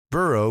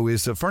Burrow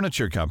is a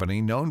furniture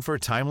company known for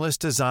timeless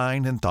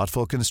design and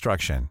thoughtful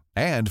construction,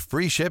 and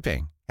free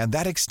shipping, and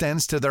that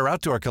extends to their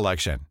outdoor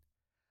collection.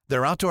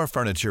 Their outdoor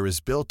furniture is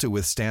built to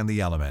withstand the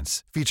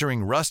elements,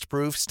 featuring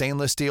rust-proof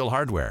stainless steel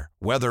hardware,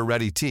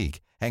 weather-ready teak,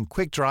 and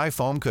quick-dry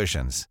foam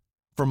cushions.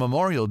 For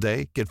Memorial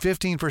Day, get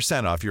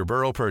 15% off your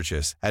Burrow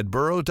purchase at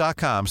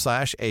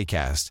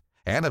burrow.com/ACAST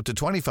and up to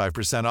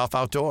 25% off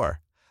outdoor.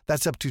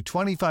 That's up to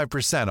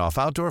 25% off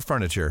outdoor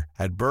furniture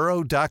at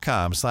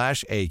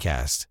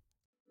burrow.com/ACAST.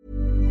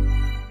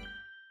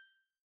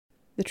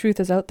 The truth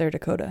is out there,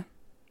 Dakota,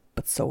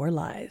 but so are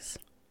lies.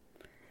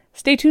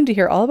 Stay tuned to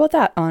hear all about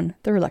that on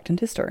The Reluctant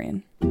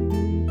Historian.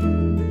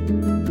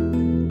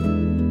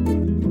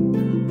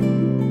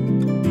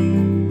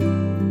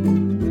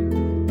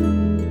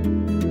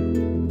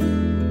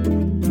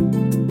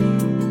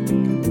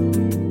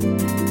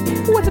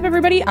 What's up,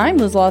 everybody? I'm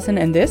Liz Lawson,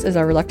 and this is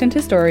Our Reluctant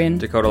Historian.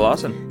 Dakota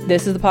Lawson.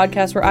 This is the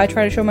podcast where I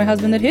try to show my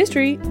husband that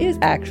history is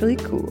actually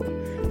cool.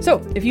 So,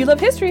 if you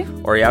love history,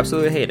 or you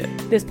absolutely hate it,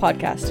 this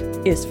podcast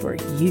is for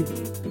you.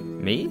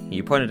 Me?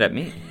 You pointed at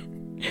me.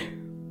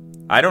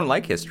 I don't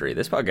like history.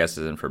 This podcast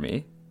isn't for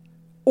me.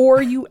 Or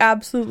you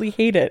absolutely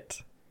hate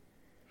it.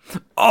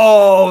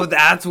 Oh,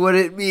 that's what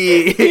it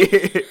means.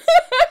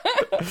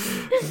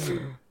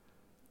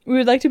 We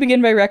would like to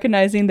begin by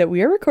recognizing that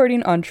we are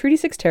recording on Treaty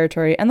 6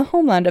 territory and the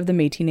homeland of the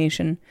Métis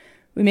Nation.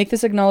 We make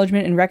this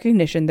acknowledgement in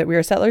recognition that we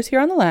are settlers here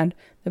on the land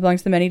that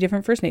belongs to the many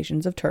different First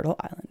Nations of Turtle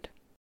Island.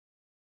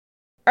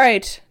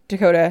 Alright,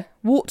 Dakota,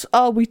 what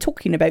are we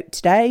talking about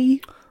today?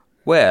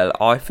 Well,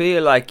 I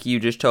feel like you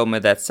just told me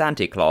that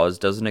Santa Claus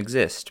doesn't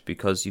exist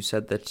because you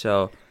said that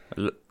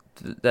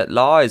that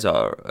lies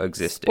are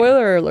existing.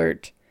 Spoiler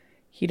alert,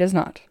 he does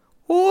not.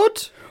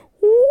 What?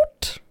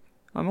 What?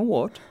 I'm a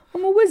what?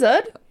 I'm a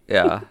wizard.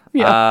 Yeah.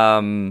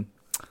 Yeah.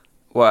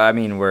 Well, I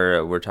mean,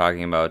 we're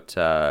talking about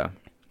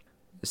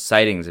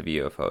sightings of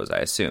UFOs, I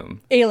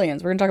assume.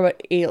 Aliens. We're going to talk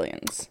about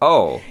aliens.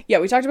 Oh. Yeah,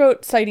 we talked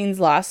about sightings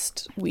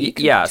last week.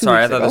 Yeah,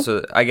 sorry, I thought ago. this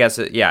was, I guess,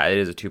 it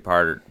is a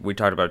two-parter. We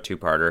talked about a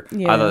two-parter.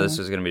 Yeah. I thought this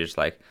was going to be just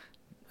like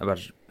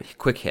about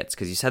quick hits,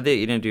 because you said that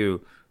you didn't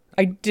do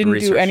I didn't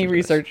do any into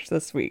this. research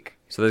this week.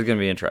 So this is going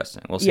to be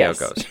interesting. We'll see how it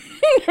goes.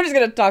 I'm just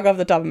going to talk off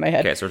the top of my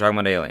head. Okay, so we're talking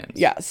about aliens.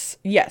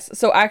 Yes.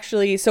 So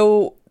actually,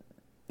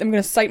 I'm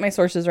going to cite my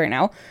sources right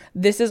now.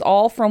 This is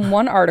all from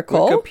one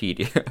article.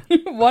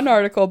 Wikipedia. One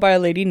article by a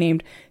lady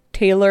named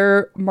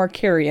Taylor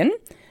Markarian.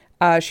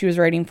 She was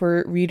writing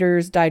for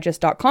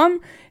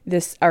ReadersDigest.com.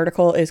 This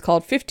article is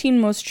called 15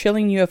 Most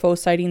Chilling UFO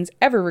Sightings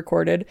Ever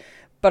Recorded.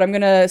 But I'm going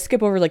to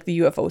skip over like the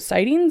UFO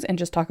sightings and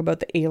just talk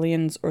about the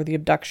aliens or the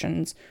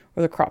abductions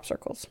or the crop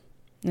circles.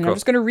 And Cool. I'm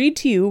just going to read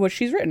to you what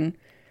she's written.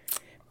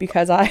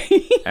 Because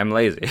I'm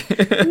lazy.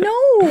 No,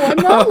 I'm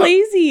not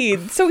lazy.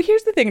 So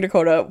here's the thing,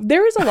 Dakota.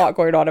 There is a lot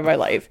going on in my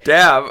life.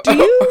 Damn. Do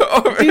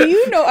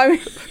you know? I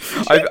mean,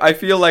 I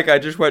feel like I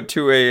just went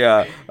to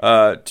a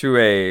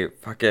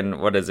fucking,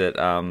 what is it?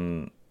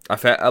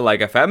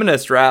 Like a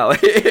feminist rally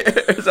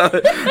or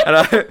something.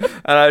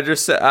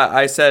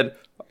 I said,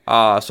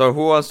 so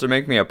who wants to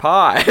make me a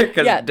pie?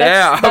 Yeah,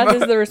 damn. that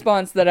is the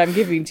response that I'm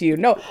giving to you.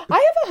 No, I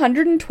have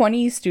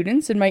 120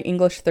 students in my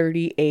English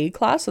 30A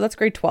class, so that's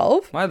grade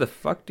 12. Why the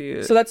fuck do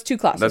you... So that's two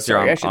classes, That's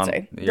sorry, your I should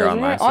say. your Those are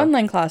my online stuff?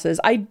 online classes.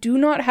 I do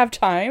not have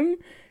time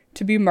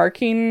to be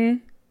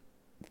marking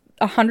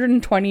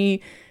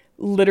 120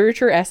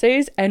 literature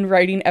essays and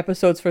writing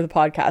episodes for the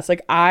podcast.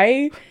 Like,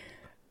 I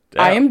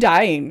am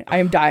dying.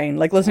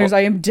 Like, listeners, I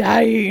am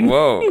dying.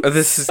 Whoa,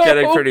 this is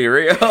getting pretty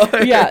real.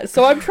 Yeah,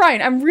 so I'm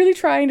trying. I'm really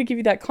trying to give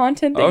you that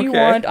content that you Okay.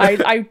 want.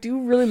 I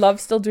do really love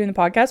still doing the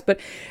podcast, but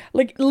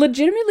like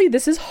legitimately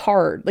this is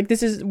hard. Like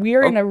we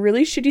are in a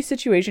really shitty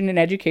situation in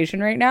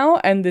education right now,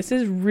 and this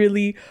is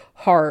really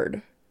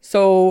hard.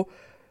 So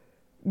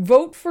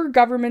vote for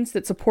governments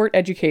that support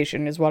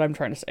education is what I'm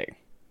trying to say.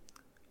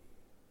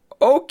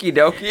 Okie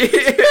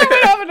dokie.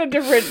 I'm having a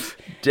different...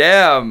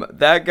 Damn,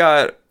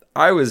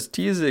 I was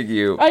teasing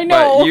you. I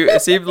know. But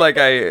it seemed like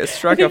I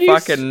struck a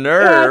fucking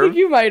nerve. Yeah, I think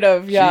you might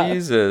have, yeah.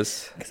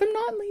 Jesus. Because I'm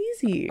not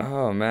lazy.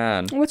 Oh,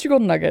 man. What's your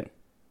golden nugget?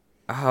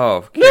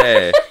 Oh,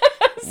 okay.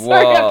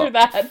 Sorry, after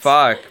that.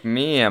 Fuck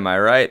me, am I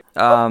right?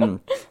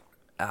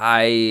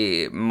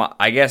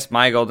 I guess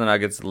my golden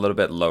nugget's a little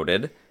bit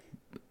loaded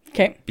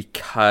Okay.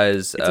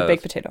 because It's a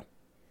baked potato.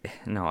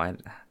 No, I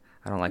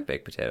don't like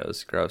baked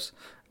potatoes. Gross.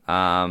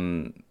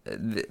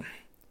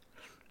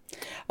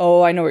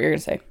 Oh, I know what you're going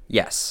to say.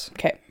 Yes.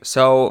 Okay.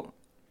 So,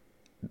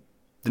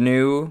 the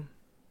new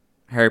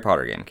Harry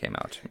Potter game came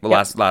out. Well,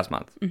 Yep. last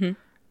month. Mm-hmm.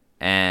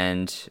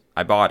 And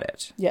I bought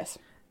it. Yes.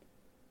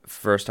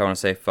 First, I want to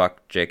say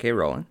fuck J.K.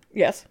 Rowling.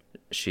 Yes.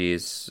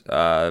 She's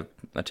a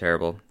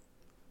terrible,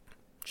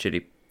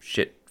 shit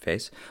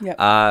face.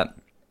 Yeah.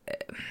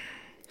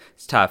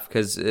 It's tough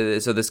because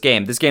so this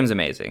game's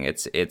amazing.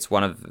 It's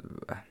one of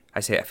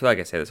I feel like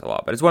I say this a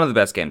lot, but it's one of the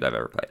best games I've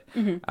ever played.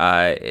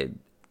 Mm-hmm.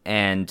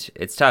 And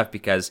it's tough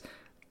because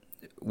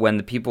when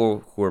the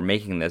people who were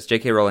making this,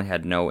 J.K. Rowling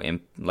had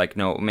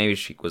maybe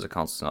she was a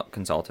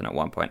consultant at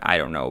one point, I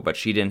don't know, but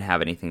she didn't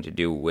have anything to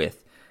do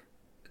with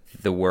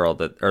the world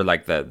that, or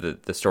like the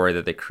story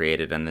that they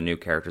created and the new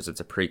characters. It's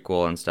a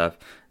prequel and stuff.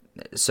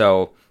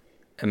 So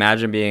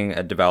imagine being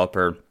a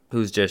developer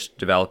who's just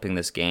developing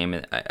this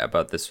game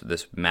about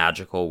this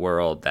magical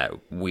world that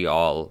we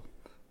all,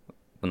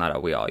 well,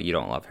 not we all, you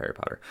don't love Harry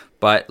Potter,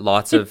 but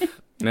lots of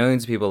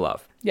millions of people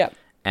love. Yeah.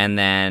 And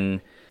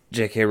then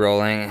J.K.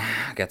 Rowling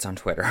gets on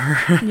Twitter.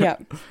 Yeah.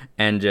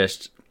 And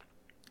just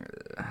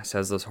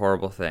says those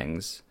horrible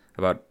things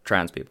about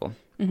trans people.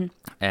 Mm-hmm.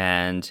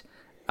 And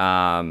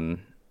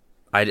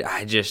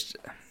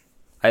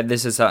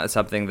this is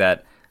something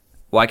that,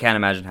 well, I can't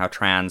imagine how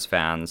trans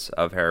fans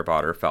of Harry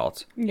Potter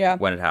felt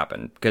when it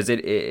happened. Because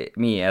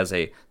me as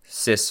a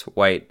cis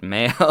white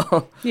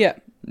male, yeah,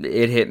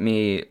 it hit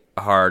me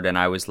hard, and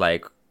I was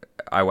like,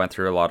 I went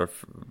through a lot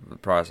of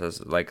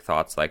process, like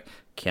thoughts like,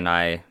 can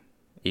I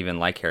even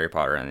like Harry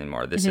Potter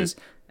anymore? This is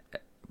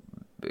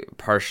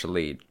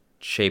partially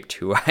shaped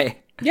who I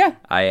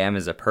am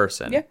as a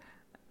person. Yeah.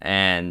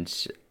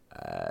 And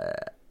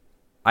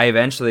I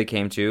eventually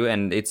came to,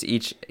 and it's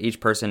each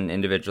person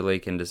individually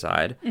can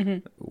decide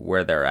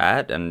where they're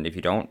at, and if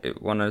you don't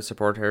want to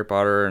support Harry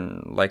Potter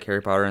and like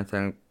Harry Potter and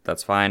think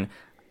that's fine.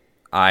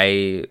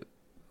 I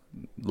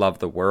love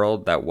the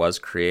world that was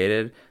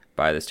created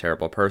by this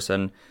terrible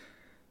person.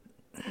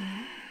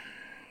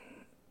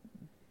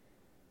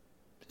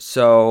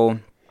 So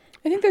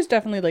I think there's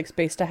definitely like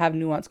space to have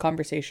nuanced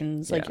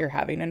conversations like you're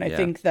having, and I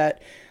think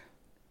that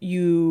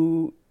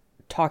you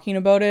talking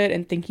about it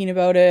and thinking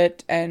about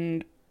it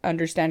and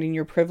understanding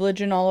your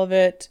privilege in all of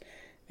it,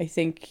 I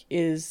think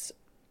is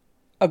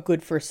a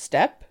good first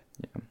step.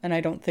 Yeah. And I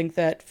don't think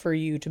that for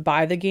you to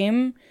buy the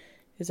game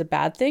is a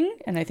bad thing.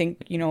 And I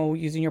think,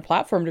 using your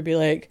platform to be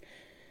like,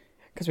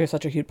 because we have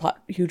such a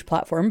huge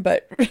platform,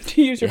 but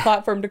to use your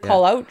platform to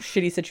call out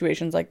shitty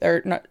situations like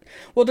they're not,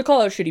 well, to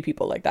call out shitty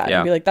people like that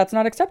and be like, that's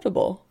not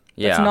acceptable.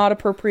 That's not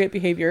appropriate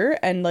behavior,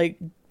 and like,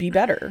 be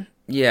better.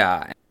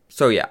 Yeah.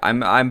 So yeah,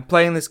 I'm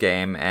playing this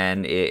game,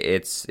 and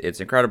it's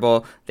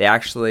incredible. They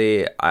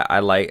actually I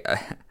like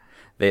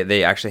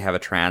they actually have a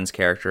trans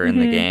character in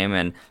the game,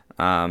 and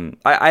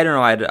I don't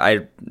know,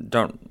 I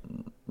don't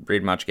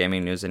read much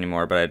gaming news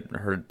anymore, but I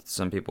heard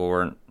some people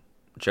weren't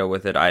chill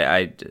with it.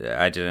 I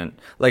didn't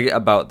like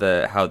about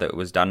how that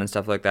was done and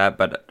stuff like that,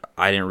 but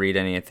I didn't read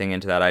anything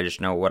into that. I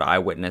just know what I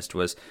witnessed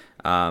was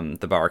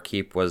the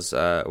barkeep was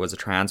a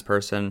trans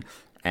person.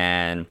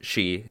 And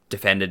she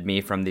defended me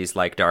from these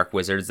like dark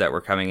wizards that were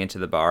coming into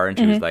the bar, and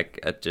she was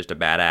like just a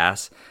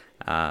badass.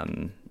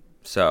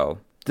 So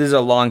this is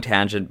a long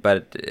tangent,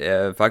 but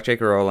fuck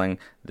J.K. Rowling.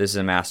 This is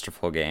a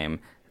masterful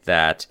game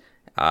that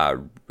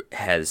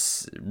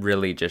has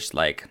really just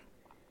like,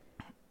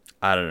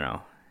 I don't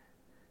know,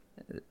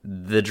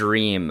 the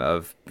dream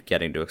of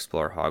getting to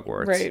explore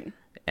Hogwarts, right?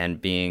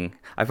 And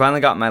I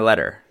finally got my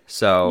letter.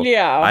 So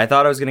yeah, I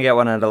thought I was going to get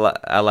one at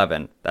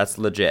 11. That's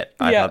legit.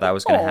 I thought that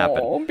was going to happen.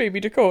 Oh,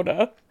 baby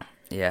Dakota.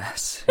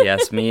 Yes,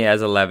 me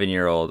as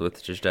 11-year-old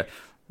with just a,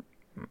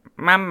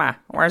 Mama,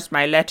 where's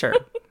my letter?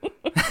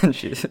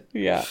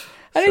 Yeah.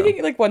 And I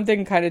think like one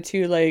thing kind of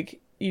too,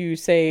 like you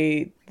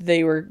say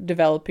they were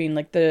developing,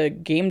 like the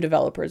game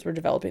developers were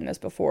developing this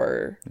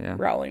before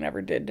Rowling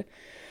ever did.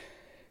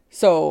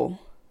 So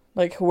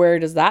like, where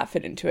does that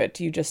fit into it?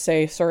 Do you just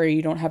say, sorry,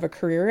 you don't have a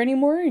career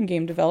anymore in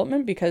game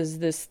development because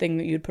this thing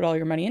that you'd put all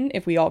your money in,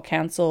 if we all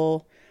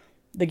cancel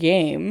the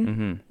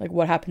game, like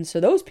what happens to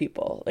those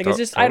people? Like, it's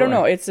just, totally. I don't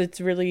know. It's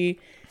really,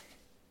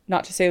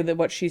 not to say that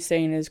what she's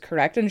saying is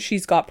correct. And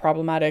she's got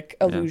problematic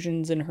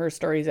allusions in her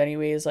stories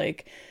anyways.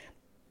 Like,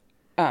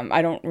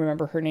 I don't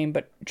remember her name,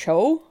 but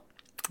Cho?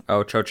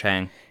 Oh, Cho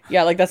Chang.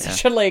 Yeah, like that's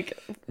such a, like,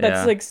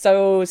 that's like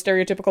so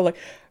stereotypical, like,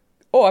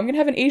 oh, I'm going to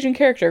have an Asian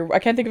character. I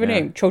can't think of a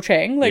name. Cho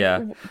Chang? Like,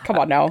 come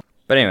on now.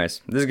 But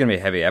anyways, this is going to be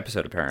a heavy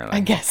episode, apparently.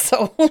 I guess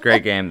so. It's a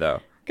great game, though.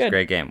 Good. It's a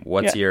great game.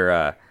 What's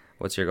your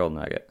gold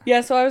nugget?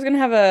 Yeah, so I was going to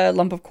have a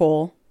lump of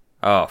coal.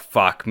 Oh,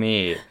 fuck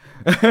me.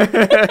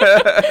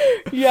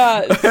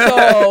 Yeah,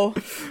 so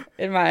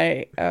in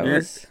my...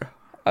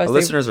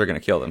 listeners are going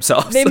to kill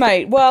themselves. They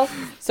might. Well,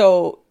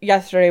 so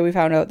yesterday we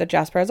found out that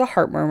Jasper has a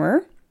heart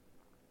murmur.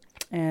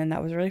 And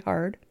that was really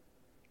hard.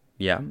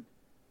 Yeah.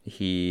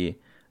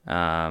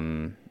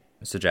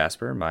 So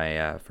Jasper,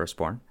 my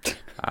firstborn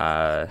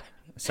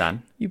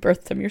son. You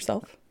birthed him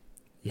yourself?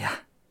 Yeah,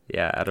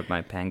 out of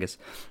my pangas.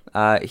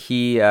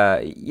 He's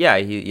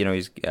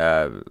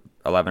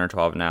 11 or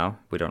 12 now.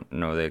 We don't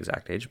know the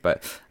exact age,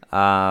 but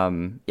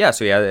so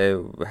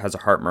it has a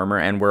heart murmur,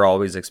 and we're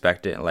always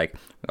expecting, like,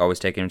 always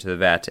taking him to the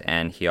vet,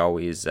 and he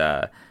always,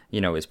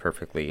 is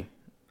perfectly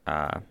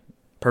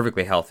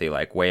healthy,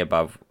 like way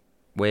above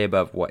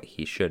what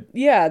he should.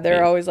 Yeah,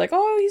 they're always like,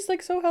 oh, he's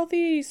like so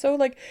healthy, he's so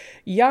like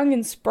young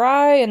and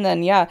spry, and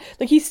then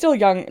like he's still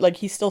young, like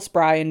he's still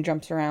spry and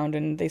jumps around,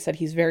 and they said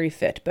he's very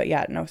fit, but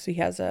so he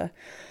has a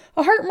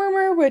heart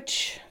murmur,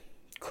 which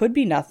could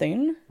be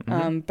nothing,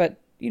 but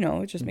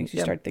it just makes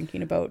you start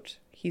thinking about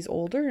he's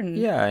older, and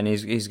and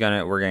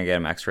we're gonna get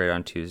him x-rayed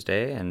on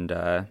Tuesday, and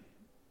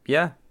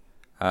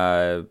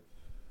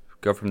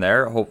go from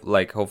there.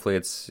 Hopefully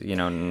it's,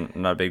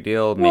 not a big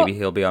deal. Maybe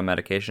he'll be on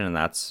medication and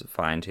that's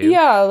fine too.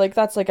 Yeah, like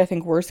that's like I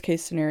think worst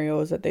case scenario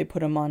is that they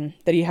put him on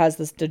that he has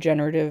this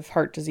degenerative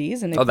heart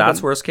disease and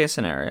that's worst case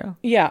scenario.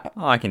 Yeah.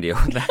 Oh, I can deal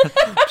with that.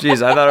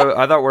 Jeez,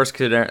 I thought worst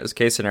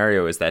case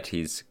scenario is that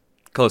he's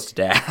close to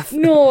death.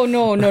 No.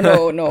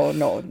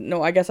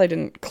 I guess I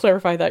didn't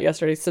clarify that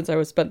yesterday since I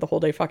was spent the whole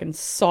day fucking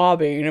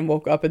sobbing and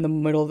woke up in the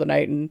middle of the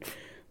night and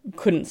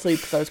couldn't sleep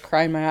because I was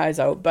crying my eyes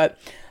out. But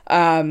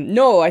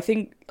no, I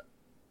think,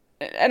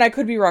 and I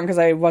could be wrong because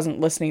I wasn't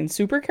listening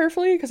super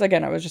carefully because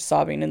again, I was just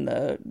sobbing in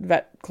the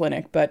vet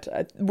clinic.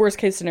 But worst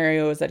case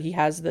scenario is that he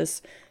has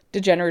this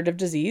degenerative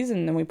disease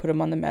and then we put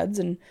him on the meds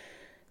and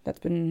that's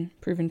been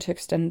proven to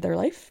extend their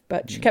life.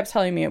 But she kept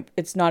telling me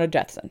it's not a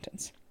death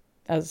sentence.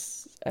 Why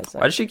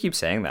does she keep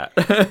saying that?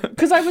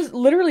 Because I was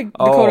literally,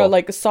 Dakota,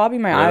 like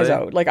sobbing my eyes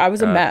out. Like I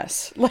was a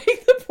mess. Like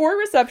the poor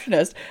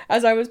receptionist,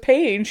 as I was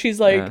paying, she's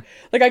like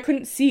I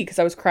couldn't see because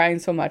I was crying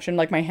so much and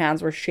like my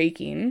hands were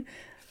shaking.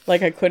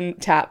 Like I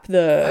couldn't tap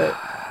the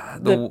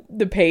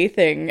pay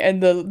thing.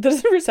 And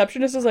the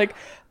receptionist was like,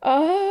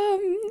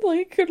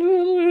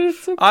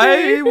 it's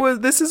okay.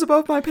 This is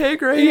above my pay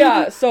grade.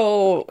 Yeah,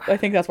 so I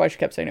think that's why she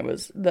kept saying it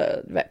was,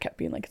 the vet kept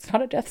being like, it's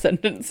not a death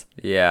sentence.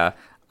 Yeah.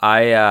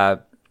 I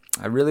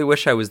really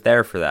wish I was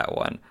there for that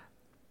one.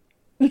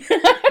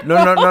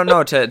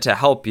 No, to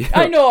help you.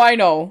 I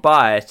know.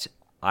 But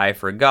I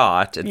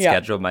forgot and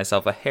scheduled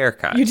myself a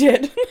haircut. You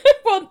did.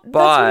 Well,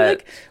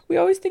 that's we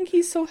always think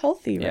he's so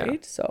healthy,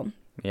 right? So.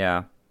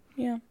 Yeah.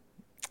 Yeah.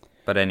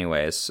 But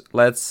anyways,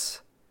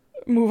 let's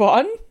move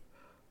on.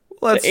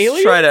 Let's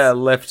try to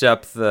lift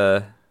up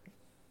the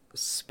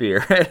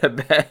spirit a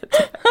bit.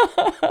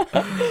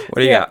 What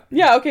do you got?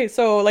 Yeah, okay,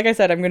 so like I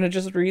said, I'm gonna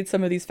just read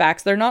some of these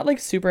facts. They're not like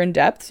super in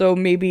depth, so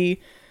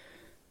maybe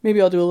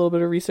I'll do a little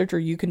bit of research, or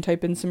you can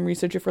type in some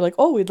research if we're like,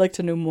 oh, we'd like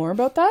to know more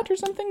about that or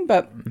something.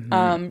 But so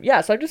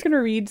I'm just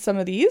gonna read some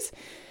of these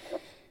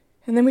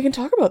and then we can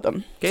talk about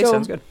them. Okay,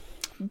 sounds good.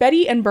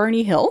 Betty and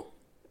Barney Hill.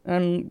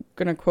 I'm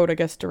gonna quote, I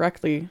guess,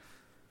 directly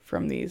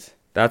from these.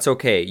 That's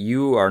okay.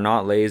 You are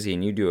not lazy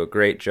and you do a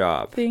great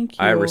job. Thank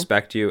you. I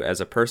respect you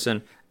as a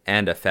person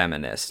and a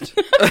feminist.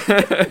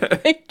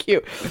 Thank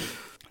you.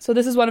 So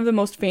this is one of the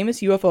most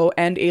famous UFO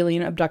and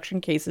alien abduction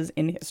cases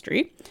in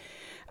history.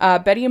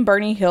 Betty and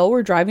Barney Hill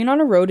were driving on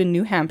a road in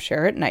New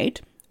Hampshire at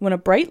night when a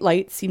bright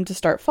light seemed to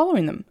start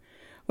following them.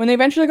 When they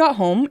eventually got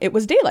home, it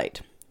was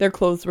daylight. Their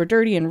clothes were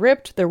dirty and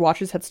ripped, their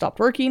watches had stopped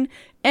working,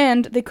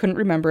 and they couldn't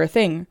remember a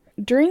thing.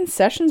 During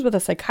sessions with a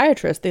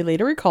psychiatrist, they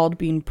later recalled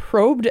being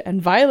probed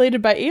and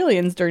violated by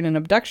aliens during an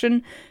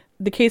abduction.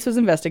 The case was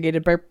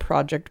investigated by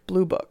Project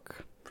Blue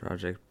Book.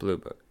 Project Blue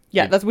Book.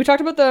 Yeah, we talked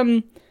about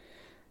them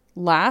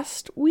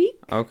last week.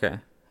 Okay.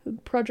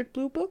 Project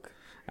Blue Book.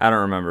 I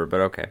don't remember,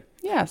 but okay.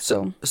 Yeah,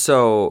 so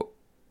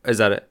is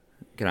that it?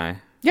 Can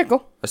I? Yeah,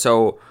 go.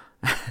 So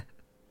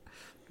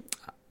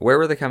where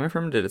were they coming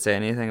from? Did it say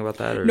anything about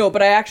that? Or? No,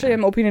 but I actually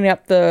am opening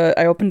up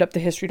I opened up the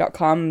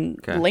history.com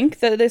link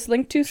that this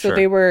linked to. So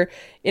they were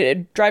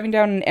driving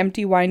down an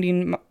empty,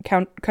 winding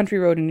country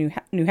road in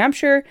New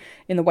Hampshire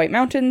in the White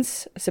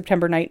Mountains,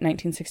 September night,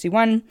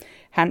 1961.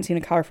 Hadn't seen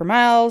a car for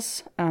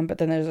miles, but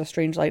then there's a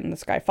strange light in the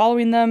sky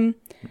following them.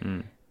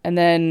 Mm. And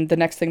then the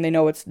next thing they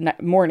know, it's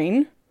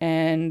morning,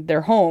 and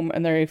they're home,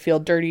 and they feel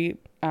dirty.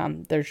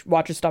 Their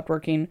watches stopped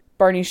working.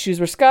 Barney's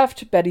shoes were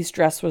scuffed. Betty's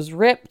dress was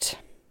ripped.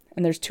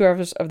 And there's 2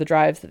 hours of the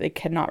drives that they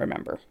cannot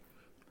remember.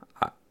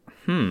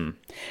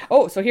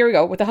 Oh, so here we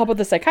go. With the help of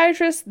the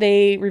psychiatrist,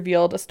 they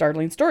revealed a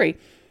startling story.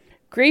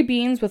 Gray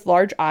beings with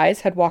large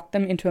eyes had walked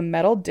them into a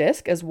metal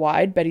disc as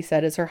wide, Betty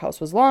said, as her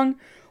house was long.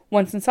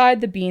 Once inside,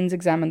 the beings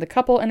examined the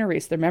couple and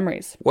erased their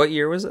memories. What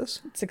year was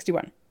this?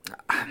 61.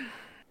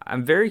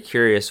 I'm very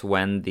curious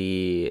when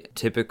the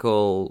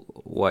typical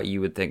what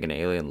you would think an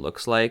alien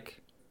looks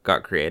like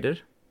got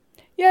created.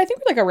 Yeah, I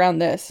think like around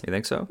this. You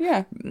think so?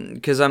 Yeah.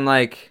 Because I'm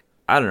like,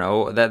 I don't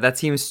know, that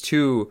seems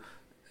too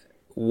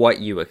what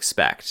you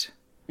expect.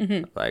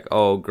 Mm-hmm. Like,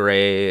 oh,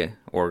 gray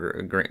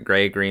or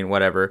gray, green,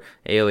 whatever.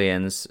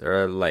 Aliens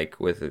are like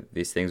with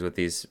these things with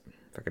these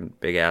fucking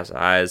big ass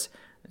eyes.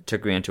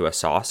 Took me into a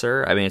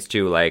saucer. I mean, it's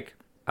too like,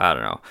 I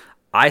don't know.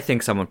 I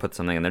think someone put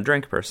something in their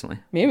drink, personally.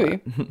 Maybe.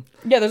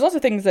 Yeah, there's lots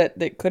of things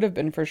that could have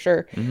been for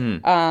sure.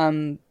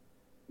 Mm-hmm.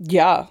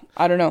 Yeah,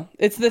 I don't know.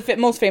 It's the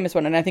most famous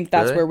one, and I think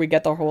that's where we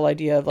get the whole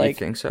idea of like.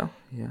 You think so?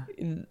 Yeah.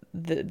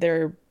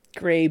 They're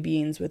gray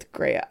beings with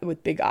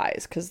big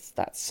eyes, because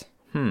that's.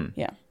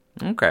 Yeah.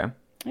 Okay.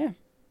 Yeah.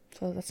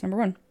 So that's number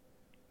 1.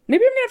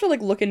 Maybe I'm gonna have to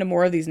like look into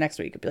more of these next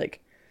week. It'd be like.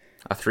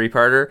 A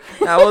 3-parter?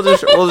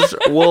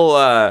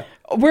 We'll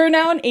We're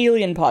now an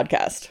alien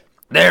podcast.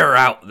 They're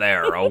out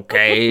there,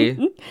 okay?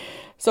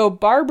 So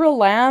Barbara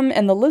Lamb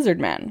and the Lizard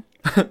Man.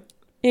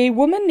 A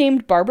woman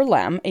named Barbara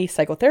Lamb, a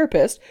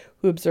psychotherapist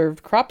who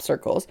observed crop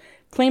circles,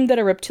 claimed that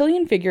a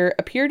reptilian figure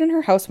appeared in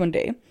her house one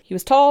day. He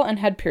was tall and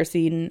had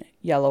piercing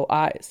yellow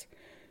eyes.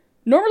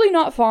 Normally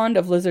not fond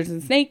of lizards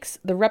and snakes,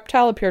 the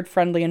reptile appeared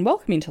friendly and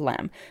welcoming to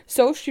Lamb,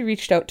 so she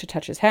reached out to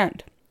touch his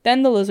hand.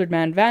 Then the lizard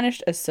man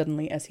vanished as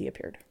suddenly as he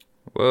appeared.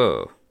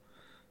 Whoa.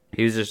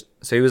 He was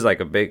like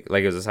a big,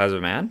 like, it was the size of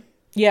a man?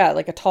 Yeah,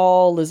 like a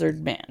tall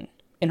lizard man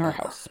in her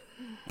house.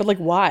 But like,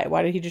 why?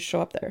 Why did he just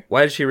show up there?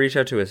 Why did she reach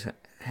out to his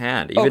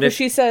hand? Even if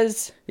she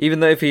says even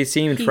though if he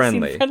seemed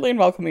friendly. Seemed friendly and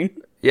welcoming.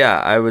 Yeah,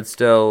 I would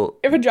still.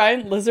 If a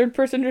giant lizard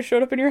person just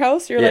showed up in your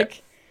house, you're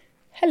like,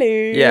 hello.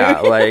 Yeah,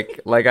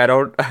 like I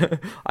don't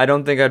I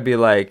don't think I'd be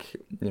like,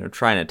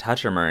 trying to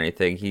touch him or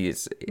anything. He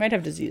might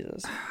have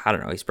diseases. I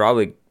don't know. He's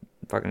probably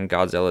fucking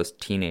Godzilla's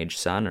teenage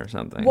son or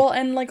something. Well,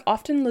 and like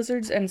often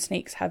lizards and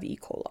snakes have E.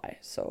 coli,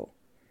 so.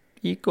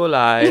 E.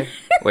 coli.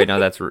 Wait, no,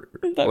 that's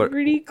Ricola.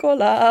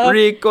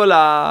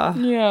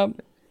 Ricola. Yeah.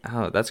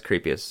 Oh, that's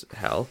creepy as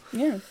hell.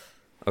 Yeah.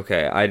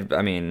 Okay,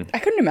 I mean, I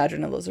couldn't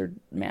imagine a lizard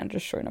man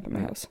just showing up in my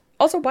house.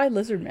 Also, why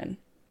lizard men?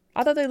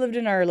 I thought they lived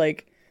in our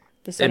the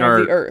center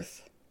of the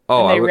earth.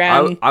 Oh,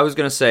 I was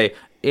gonna say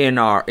in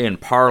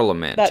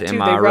Parliament.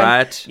 Am I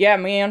right? Yeah,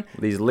 man.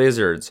 These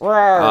lizards.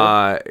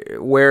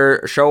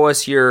 Rawr. Show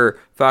us your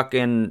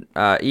fucking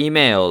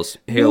emails,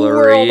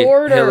 Hillary. World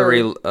Order.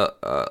 Hillary,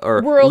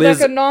 or World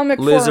Economic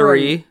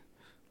Lizzery. Forum.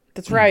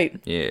 That's right.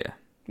 Yeah.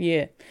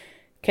 Yeah.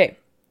 Okay.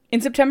 In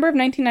September of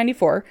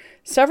 1994,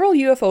 several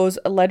UFOs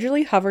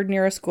allegedly hovered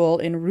near a school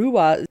in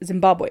Ruwa,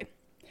 Zimbabwe.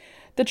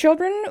 The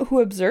children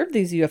who observed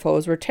these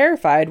UFOs were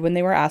terrified when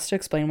they were asked to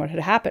explain what had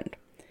happened.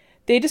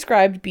 They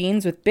described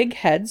beings with big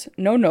heads,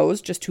 no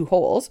nose, just 2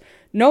 holes,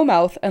 no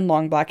mouth, and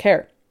long black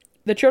hair.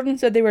 The children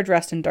said they were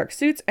dressed in dark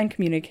suits and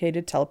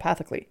communicated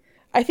telepathically.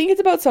 I think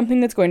it's about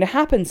something that's going to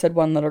happen, said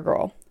one little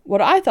girl.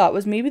 What I thought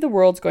was maybe the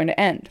world's going to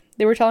end.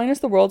 They were telling us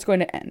the world's going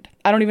to end.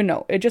 I don't even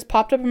know. It just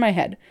popped up in my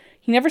head.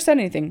 He never said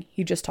anything.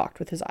 He just talked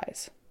with his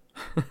eyes.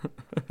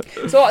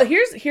 So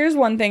here's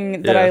one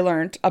thing that I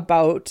learned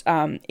about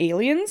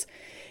aliens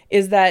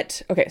is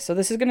that, okay, so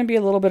this is going to be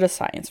a little bit of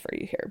science for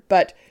you here,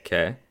 but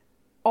okay.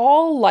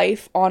 All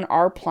life on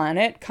our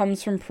planet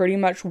comes from pretty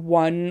much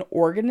one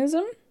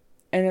organism.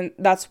 And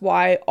that's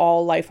why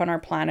all life on our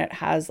planet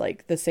has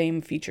the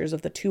same features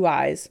of the 2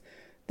 eyes,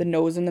 the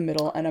nose in the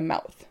middle, and a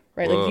mouth,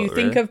 right? Whoa, like if you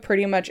think of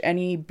pretty much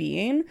any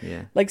being,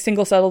 yeah.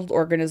 Single-celled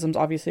organisms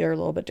obviously are a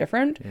little bit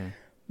different,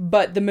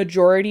 but the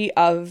majority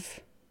of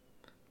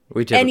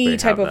any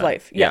type of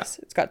life, yes,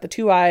 it's got the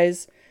 2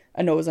 eyes,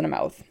 a nose, and a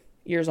mouth,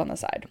 ears on the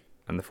side.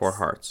 And the 4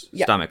 hearts,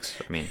 stomachs,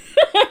 I mean.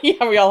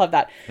 Yeah, we all have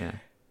that. Yeah.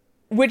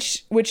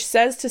 Which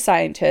says to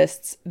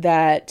scientists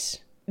that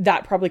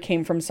probably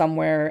came from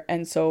somewhere,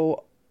 and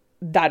so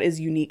that is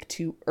unique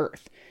to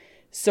Earth.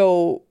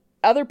 So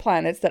other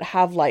planets that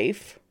have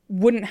life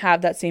wouldn't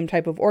have that same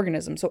type of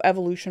organism, so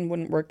evolution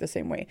wouldn't work the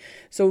same way.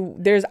 So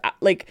there's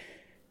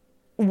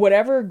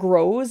whatever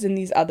grows in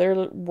these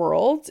other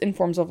worlds in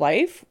forms of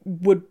life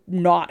would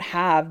not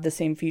have the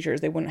same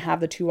features. They wouldn't have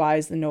the 2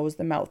 eyes, the nose,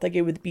 the mouth.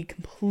 It would be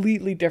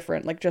completely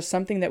different, just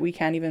something that we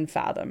can't even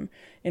fathom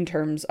in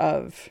terms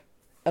of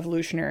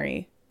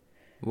evolutionary.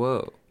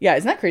 Whoa. Yeah,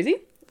 isn't that crazy?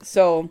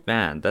 So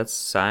man, that's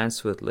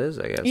science with Liz,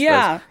 I guess.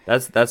 Yeah.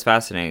 That's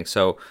fascinating.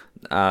 So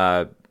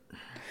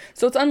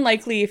it's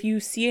unlikely if you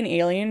see an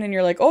alien and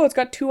you're like, oh, it's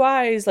got 2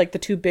 eyes, the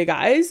 2 big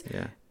eyes.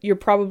 Yeah. You're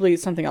probably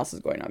something else is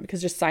going on,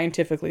 because just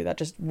scientifically that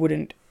just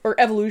wouldn't, or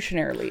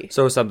evolutionarily.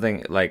 So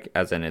something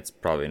as in it's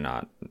probably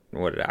not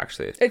what it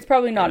actually is. It's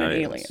probably not an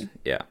alien.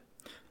 Yeah.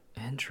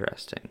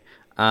 Interesting.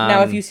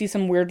 Now, if you see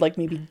some weird,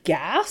 maybe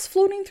gas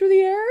floating through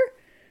the air,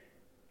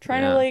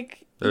 trying to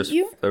eat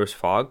you. There was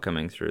fog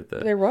coming through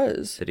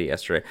the city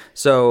yesterday.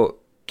 So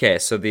okay,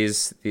 so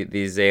these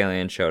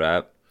aliens showed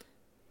up,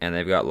 and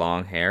they've got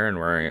long hair and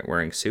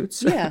wearing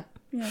suits. Yeah.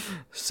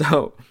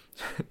 So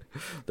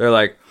they're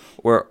like,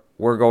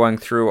 we're going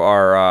through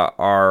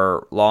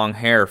our long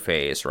hair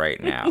phase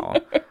right now,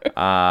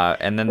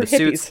 and then the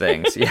suits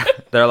things. Yeah,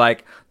 they're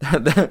like,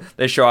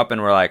 they show up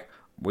and we're like,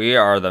 we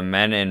are the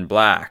men in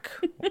black.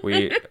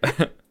 We.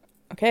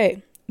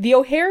 Okay. The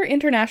O'Hare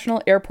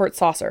International Airport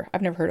saucer.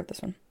 I've never heard of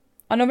this one.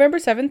 On November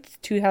 7th,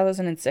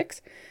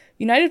 2006,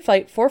 United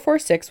Flight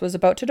 446 was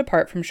about to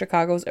depart from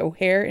Chicago's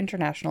O'Hare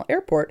International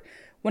Airport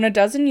when a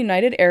dozen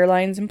United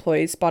Airlines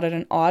employees spotted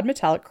an odd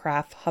metallic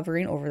craft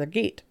hovering over the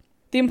gate.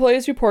 The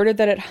employees reported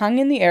that it hung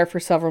in the air for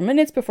several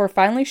minutes before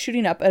finally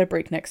shooting up at a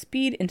breakneck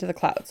speed into the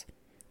clouds.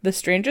 The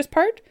strangest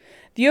part?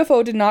 The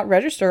UFO did not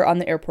register on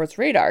the airport's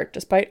radar,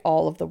 despite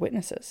all of the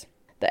witnesses.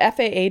 The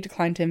FAA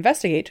declined to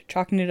investigate,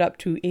 chalking it up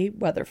to a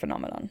weather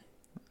phenomenon.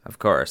 Of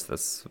course,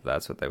 that's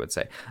what they would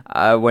say.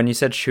 When you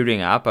said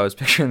shooting up, I was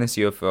picturing this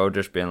UFO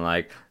just being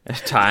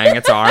tying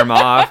its arm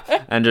off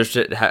and just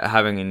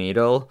having a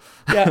needle.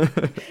 Yeah.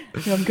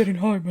 I'm getting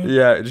high, man.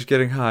 Yeah, just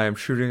getting high. I'm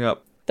shooting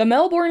up. The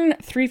Melbourne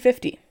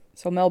 350.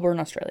 So Melbourne,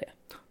 Australia.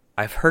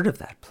 I've heard of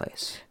that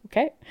place.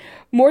 Okay.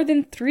 More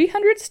than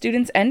 300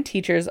 students and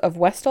teachers of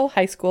Westall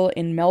High School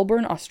in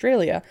Melbourne,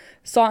 Australia,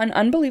 saw an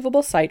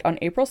unbelievable sight on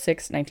April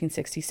 6,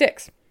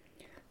 1966.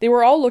 They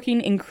were all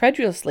looking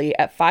incredulously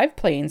at 5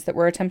 planes that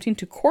were attempting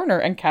to corner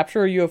and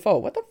capture a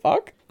UFO. What the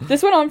fuck?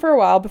 This went on for a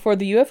while before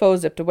the UFO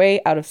zipped away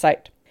out of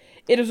sight.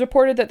 It is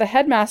reported that the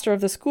headmaster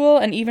of the school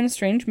and even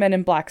strange men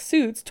in black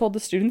suits told the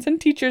students and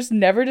teachers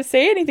never to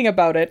say anything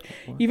about it,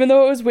 even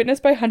though it was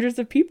witnessed by hundreds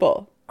of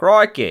people.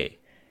 Crikey.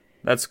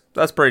 That's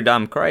pretty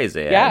dumb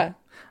crazy. Yeah.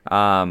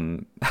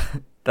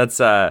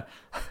 That's I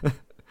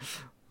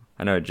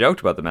know I joked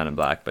about the Men in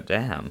Black, but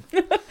damn.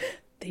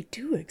 They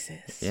do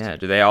exist. Yeah.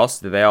 Do they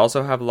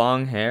also have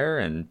long hair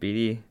and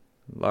beady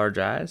large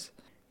eyes?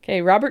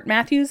 Okay, Robert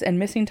Matthews and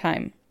missing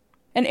time.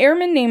 An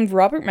airman named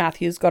Robert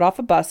Matthews got off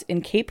a bus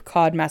in Cape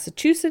Cod,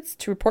 Massachusetts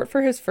to report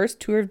for his first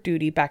tour of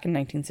duty back in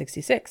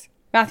 1966.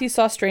 Matthews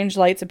saw strange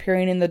lights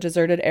appearing in the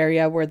deserted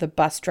area where the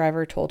bus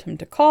driver told him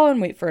to call and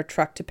wait for a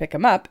truck to pick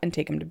him up and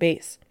take him to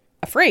base.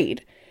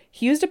 Afraid,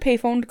 he used a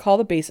payphone to call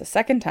the base a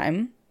second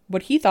time,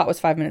 what he thought was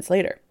 5 minutes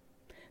later.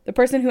 The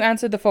person who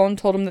answered the phone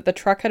told him that the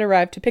truck had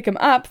arrived to pick him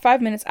up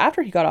 5 minutes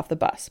after he got off the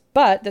bus,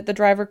 but that the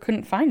driver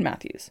couldn't find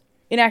Matthews.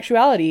 In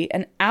actuality,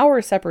 an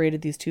hour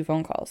separated these two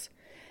phone calls.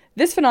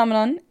 This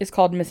phenomenon is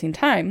called missing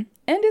time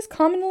and is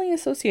commonly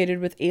associated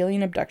with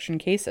alien abduction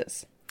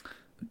cases.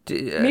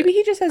 Maybe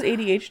he just has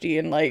ADHD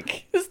and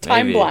is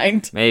time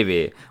blind.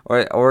 Maybe,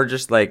 or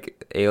just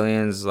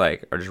aliens are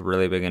just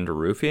really big into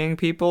roofing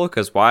people.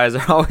 Because why is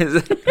there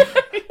always?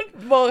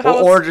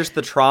 Or just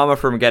the trauma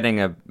from getting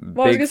a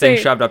big thing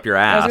shoved up your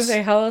ass. I was gonna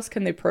say, how else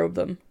can they probe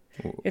them?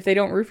 If they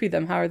don't roofie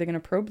them, how are they gonna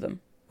probe them?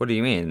 What do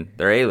you mean?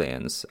 They're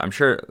aliens. I'm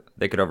sure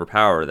they could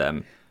overpower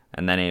them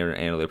and then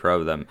anally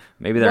probe them.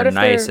 Maybe they're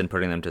nice in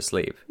putting them to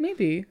sleep.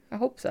 Maybe. I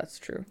hope that's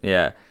true.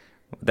 Yeah.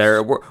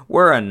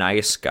 We're a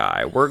nice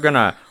guy. We're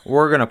gonna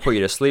put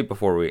you to sleep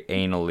before we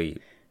anally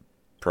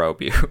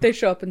probe you. They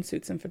show up in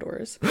suits and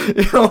fedoras.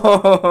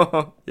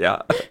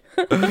 Yeah.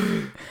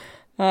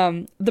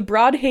 The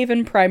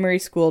Broadhaven Primary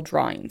School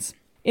drawings.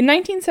 In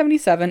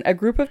 1977, a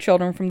group of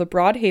children from the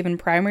Broadhaven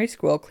Primary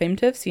School claimed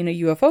to have seen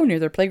a UFO near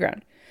their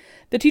playground.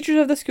 The teachers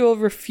of the school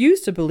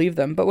refused to believe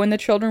them, but when the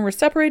children were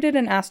separated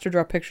and asked to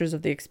draw pictures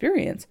of the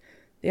experience,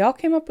 they all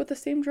came up with the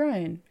same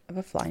drawing of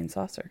a flying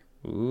saucer.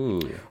 Ooh,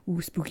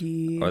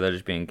 spooky. Or they're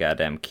just being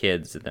goddamn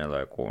kids, and they're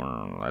like,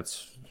 well,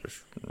 let's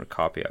just a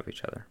copy of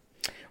each other.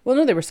 Well,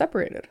 no, they were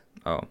separated.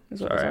 Oh,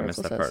 sorry, I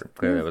missed that part.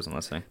 Clearly I wasn't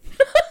listening.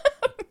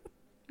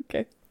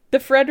 Okay. The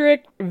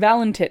Frederick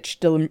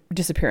Valentich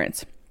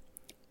disappearance.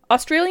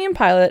 Australian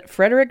pilot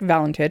Frederick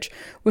Valentich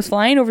was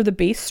flying over the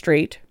Bass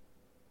Strait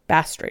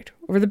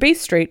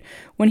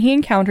when he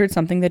encountered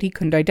something that he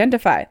couldn't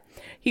identify.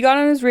 He got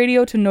on his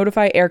radio to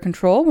notify air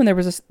control when there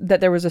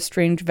was a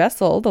strange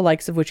vessel, the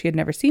likes of which he had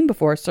never seen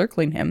before,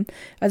 circling him,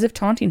 as if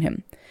taunting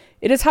him.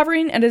 "It is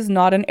hovering and is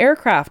not an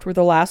aircraft," were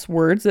the last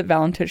words that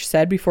Valentich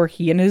said before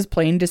he and his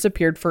plane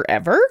disappeared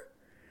forever.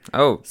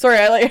 Oh.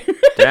 Sorry,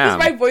 damn.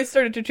 my voice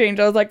started to change.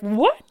 I was like,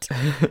 what?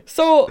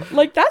 So,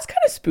 that's kind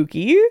of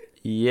spooky.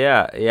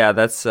 Yeah,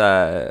 that's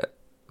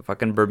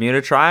fucking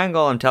Bermuda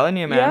Triangle, I'm telling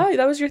you, man. Yeah,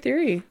 that was your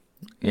theory.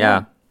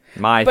 Yeah.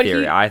 My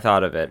theory. I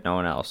thought of it. No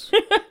one else.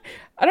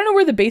 I don't know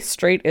where the Bass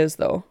Strait is,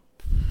 though.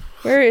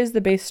 Where is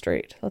the Bass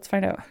Strait? Let's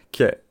find out.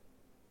 Okay.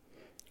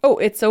 Oh,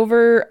 it's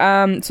over...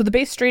 so the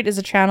Bass Strait is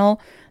a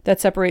channel that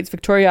separates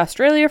Victoria,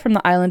 Australia from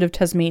the island of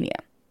Tasmania.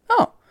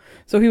 Oh,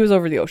 so he was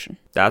over the ocean.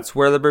 That's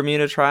where the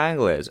Bermuda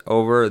Triangle is.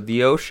 Over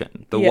the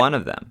ocean. One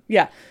of them.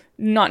 Yeah.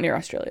 Not near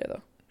Australia,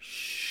 though.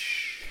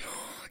 Shh.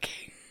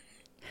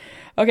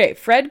 Okay,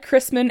 Fred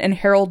Chrisman and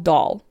Harold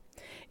Dahl.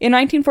 In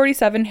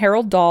 1947,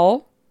 Harold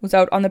Dahl was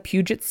out on the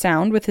Puget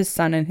Sound with his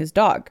son and his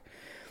dog.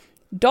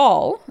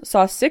 Dahl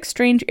saw 6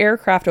 strange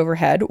aircraft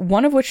overhead,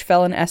 one of which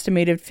fell an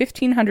estimated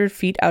 1,500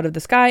 feet out of the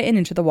sky and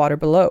into the water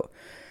below.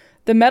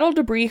 The metal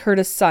debris hurt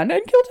his son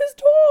and killed his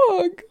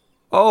dog.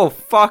 Oh,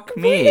 fuck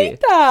me. I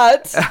hate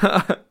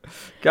that.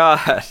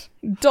 God.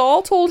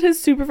 Dahl told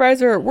his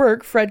supervisor at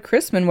work, Fred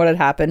Chrisman, what had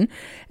happened,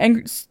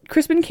 and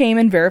Chrisman came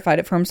and verified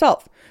it for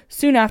himself.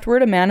 Soon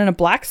afterward, a man in a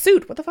black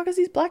suit, what the fuck is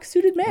these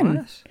black-suited men?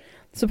 What?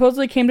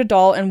 Supposedly came to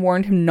Dahl and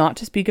warned him not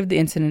to speak of the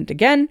incident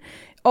again.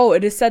 Oh,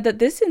 it is said that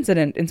this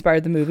incident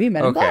inspired the movie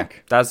Men in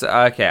Black. That's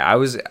okay. I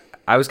was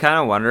kind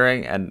of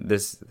wondering, and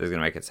this is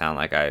gonna make it sound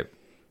like I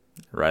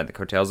ride the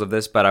coattails of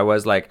this, but I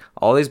was like,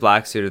 all these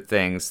black suited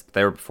things,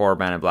 they were before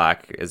Men in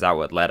Black. Is that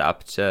what led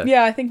up to?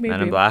 Yeah, I think maybe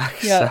Men in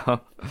Black. Yeah.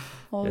 So,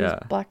 all these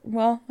black.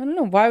 Well, I don't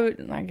know. Why do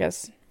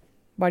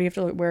you have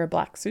to wear a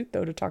black suit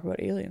though to talk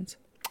about aliens?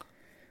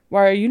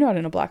 Why are you not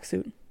in a black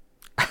suit?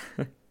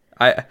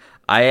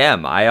 I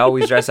am. I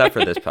always dress up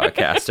for this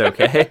podcast,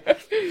 okay?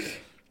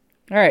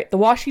 All right, the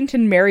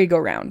Washington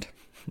merry-go-round.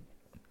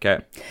 Okay.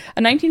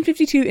 A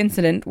 1952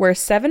 incident where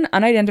 7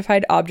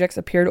 unidentified objects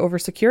appeared over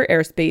secure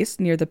airspace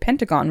near the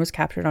Pentagon was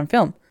captured on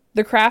film.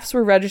 The crafts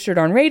were registered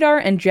on radar,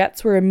 and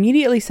jets were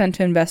immediately sent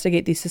to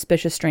investigate these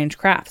suspicious strange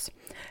crafts.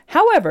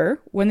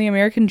 However, when the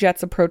American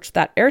jets approached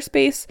that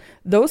airspace,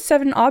 those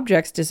 7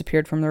 objects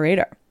disappeared from the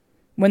radar.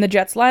 When the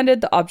jets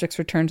landed, the objects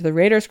returned to the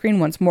radar screen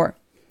once more.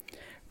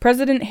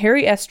 President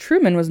Harry S.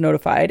 Truman was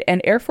notified,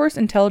 and Air Force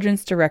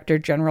Intelligence Director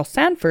General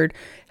Sanford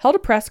held a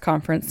press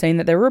conference saying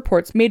that there were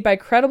reports made by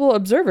credible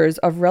observers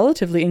of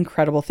relatively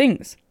incredible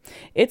things.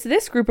 It's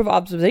this group of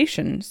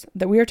observations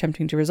that we are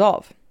attempting to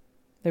resolve.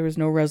 There was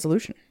no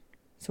resolution,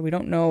 so we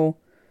don't know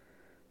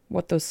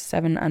what those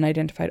 7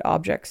 unidentified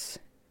objects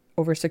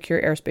over secure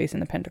airspace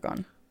in the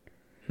Pentagon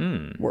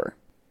were.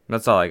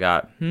 That's all I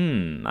got. I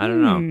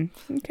don't know.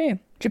 Okay.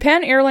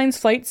 Japan Airlines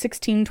Flight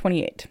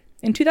 1628.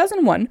 In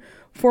 2001,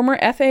 former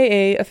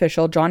FAA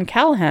official John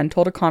Callahan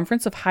told a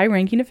conference of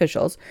high-ranking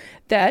officials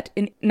that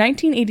in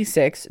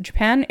 1986,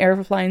 Japan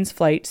Airlines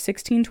Flight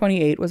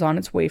 1628 was on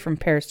its way from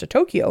Paris to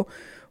Tokyo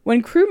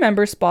when crew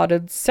members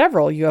spotted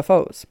several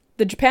UFOs.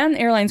 The Japan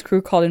Airlines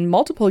crew called in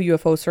multiple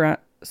UFOs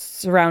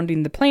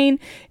surrounding the plane,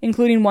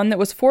 including one that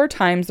was 4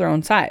 times their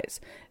own size.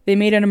 They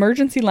made an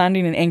emergency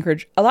landing in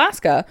Anchorage,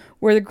 Alaska,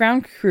 where the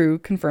ground crew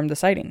confirmed the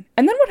sighting.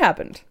 And then what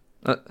happened?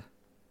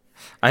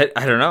 I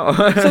don't know.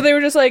 So they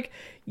were just like,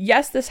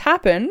 yes, this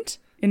happened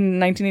in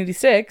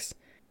 1986.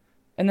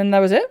 And then that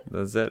was it?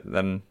 That's it.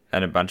 Then,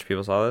 and a bunch of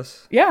people saw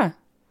this? Yeah.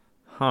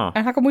 Huh.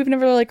 And how come we've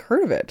never, like,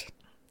 heard of it?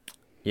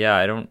 Yeah,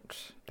 I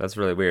don't... That's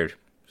really weird.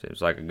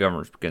 Seems like a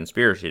government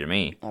conspiracy to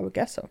me. I would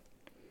guess so.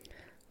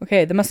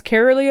 Okay, the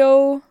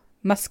Mascarello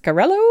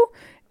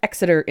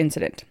Exeter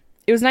incident.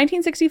 It was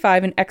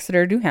 1965 in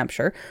Exeter, New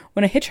Hampshire,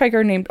 when a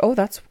hitchhiker named... Oh,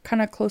 that's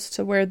kind of close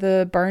to where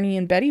the Barney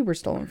and Betty were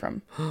stolen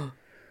from.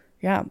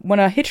 Yeah, when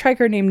a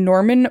hitchhiker named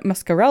Norman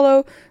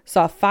Mascarello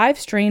saw 5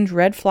 strange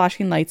red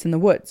flashing lights in the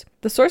woods.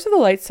 The source of the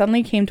lights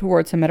suddenly came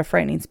towards him at a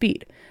frightening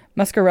speed.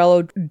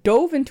 Mascarello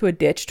dove into a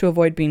ditch to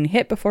avoid being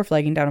hit before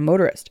flagging down a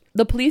motorist.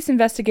 The police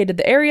investigated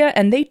the area,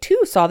 and they too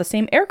saw the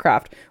same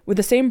aircraft with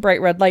the same bright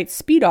red lights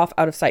speed off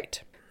out of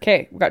sight.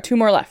 Okay, we've got 2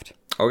 more left.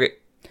 Okay.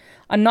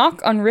 A knock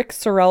on Rick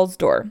Sorrell's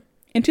door.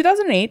 In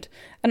 2008,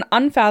 an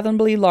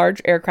unfathomably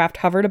large aircraft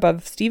hovered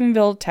above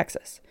Stephenville,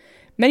 Texas.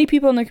 Many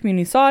people in the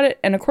community saw it,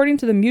 and according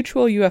to the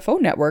Mutual UFO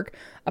Network,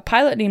 a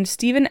pilot named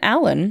Stephen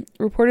Allen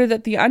reported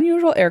that the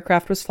unusual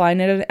aircraft was flying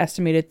at an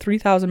estimated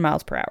 3,000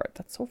 miles per hour.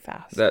 That's so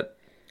fast.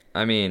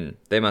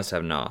 They must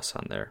have NOS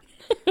on there.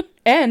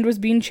 And was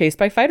being chased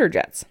by fighter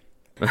jets.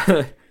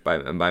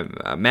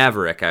 by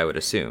Maverick, I would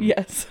assume.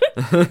 Yes.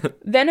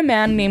 Then a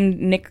man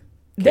named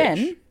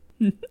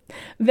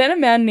Then a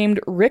man named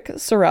Rick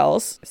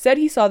Sorrells said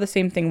he saw the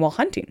same thing while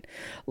hunting.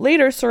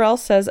 Later, Sorrell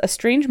says a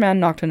strange man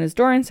knocked on his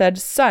door and said,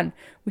 "Son,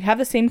 we have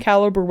the same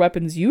caliber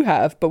weapons you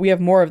have, but we have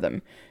more of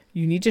them.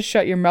 You need to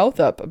shut your mouth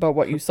up about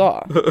what you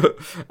saw."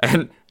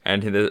 and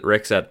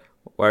Rick said,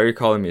 "Why are you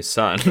calling me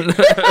son?"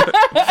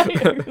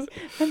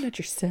 I'm not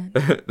your son.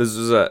 This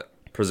was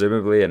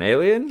presumably an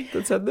alien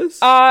that said this?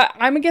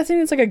 I'm guessing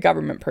it's like a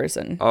government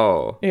person.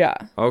 Oh. Yeah.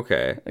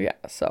 Okay. Yeah,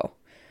 so.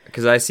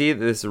 Because I see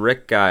this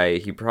Rick guy,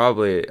 he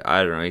probably,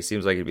 I don't know, he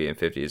seems like he'd be in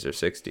 50s or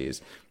 60s,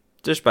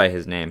 just by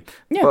his name.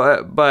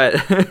 Yeah. But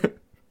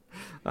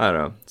I don't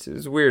know.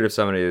 It's weird if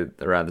somebody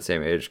around the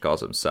same age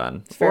calls him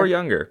son. Or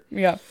younger.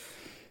 Yeah.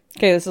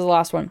 Okay, this is the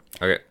last one.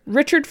 Okay.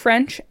 Richard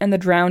French and the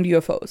drowned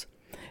UFOs.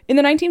 In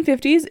the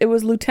 1950s, it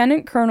was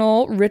Lieutenant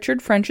Colonel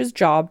Richard French's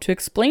job to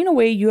explain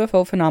away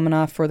UFO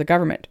phenomena for the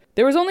government.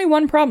 There was only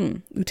one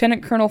problem.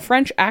 Lieutenant Colonel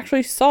French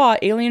actually saw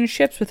alien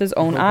ships with his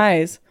own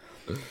eyes.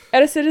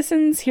 At a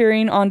citizen's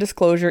hearing on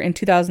disclosure in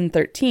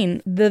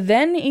 2013, the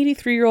then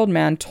 83-year-old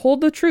man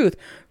told the truth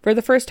for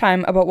the first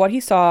time about what he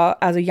saw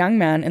as a young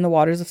man in the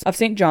waters of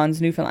St.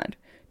 John's, Newfoundland.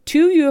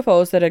 2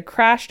 UFOs that had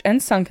crashed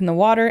and sunk in the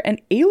water, and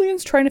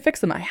aliens trying to fix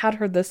them. I had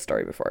heard this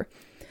story before.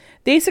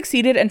 They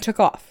succeeded and took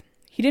off.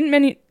 He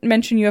didn't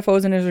mention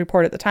UFOs in his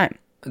report at the time.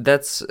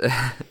 That's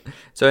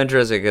so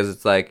interesting because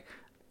it's like,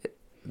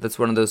 that's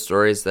one of those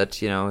stories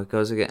that, it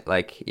goes again,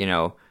 like,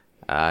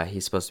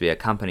 he's supposed to be a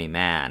company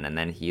man, and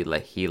then he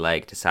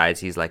decides,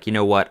 he's like, you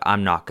know what,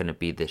 I'm not going to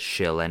be this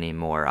shill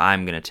anymore.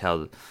 I'm going to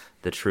tell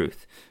the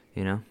truth,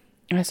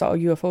 I saw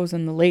UFOs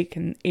in the lake,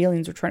 and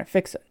aliens were trying to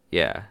fix it.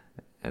 Yeah.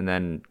 And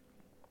then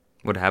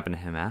what happened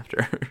to him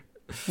after?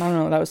 I don't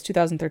know. That was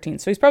 2013.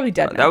 So he's probably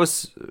dead now. That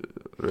was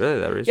really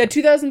that recent? Yeah,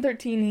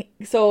 2013.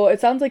 So it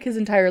sounds like his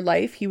entire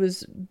life he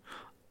was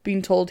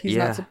being told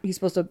he's he's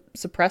supposed to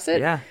suppress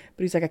it. Yeah.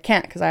 But he's like, I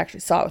can't because I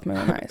actually saw it with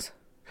my own eyes.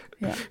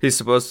 Yeah. He's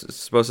supposed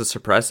to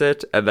suppress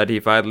it, and then he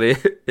finally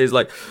is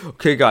like,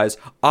 okay, guys,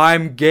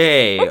 I'm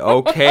gay,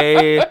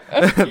 okay?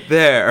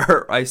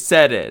 There, I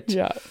said it.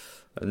 Yeah.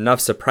 Enough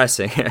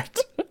suppressing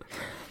it.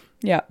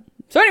 Yeah.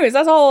 So anyways,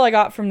 that's all I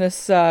got from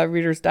this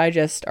Reader's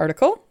Digest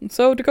article.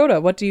 So Dakota,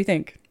 what do you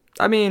think?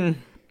 I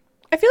mean,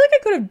 I feel like I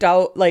could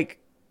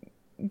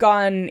have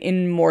gone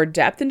in more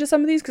depth into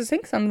some of these because I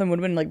think some of them would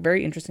have been like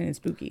very interesting and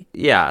spooky.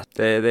 Yeah,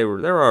 they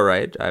were all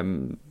right.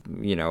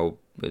 It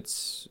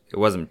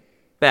wasn't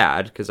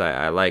bad because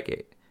I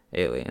like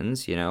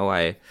aliens.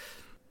 I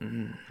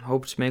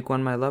hope to make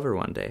one my lover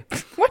one day.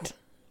 What?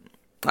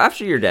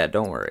 After you're dead,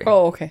 don't worry.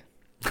 Oh, okay.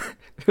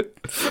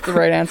 The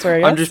right answer, I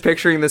guess. I'm just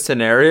picturing the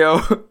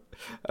scenario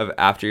of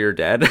after you're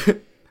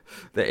dead,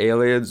 the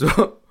aliens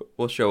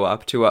will show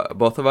up to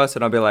both of us,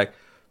 and I'll be like,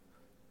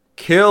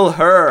 kill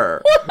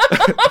her.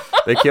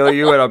 They kill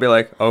you, and I'll be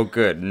like, oh,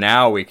 good.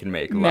 Now we can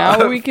make love.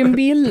 Now we can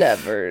be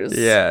lovers.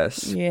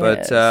 Yes.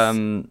 But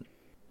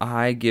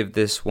I give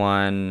this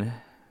one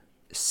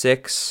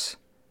 6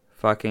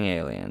 fucking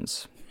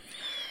aliens,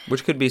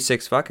 which could be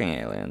 6 fucking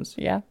aliens.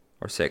 Yeah.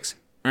 Or 6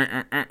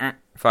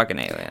 fucking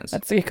aliens.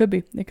 It could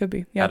be. It could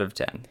be. Yeah. Out of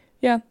 10.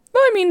 Yeah.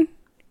 Well, I mean,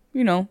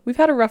 we've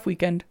had a rough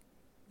weekend.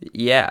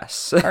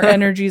 Yes. Our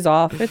energy's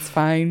off. It's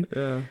fine.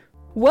 Yeah.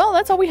 Well,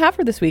 that's all we have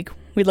for this week.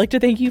 We'd like to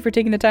thank you for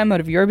taking the time out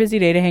of your busy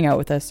day to hang out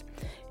with us.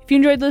 If you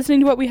enjoyed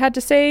listening to what we had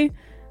to say,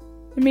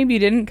 and maybe you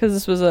didn't because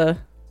this was a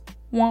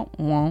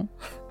wah-wah,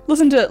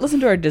 listen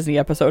to our Disney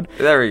episode.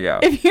 There we go.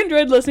 If you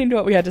enjoyed listening to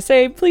what we had to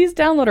say, please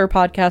download our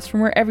podcast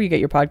from wherever you get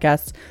your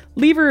podcasts,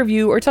 leave a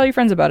review, or tell your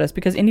friends about us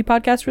because indie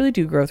podcasts really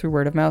do grow through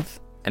word of mouth.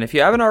 And if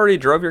you haven't already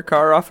drove your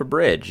car off a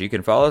bridge, you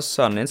can follow us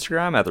on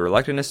Instagram at The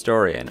Reluctant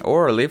Historian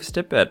or leave us a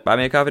tip at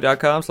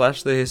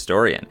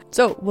buymeacoffee.com/thehistorian.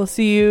 So we'll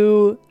see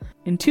you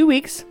in 2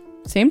 weeks,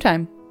 same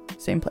time,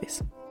 same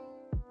place.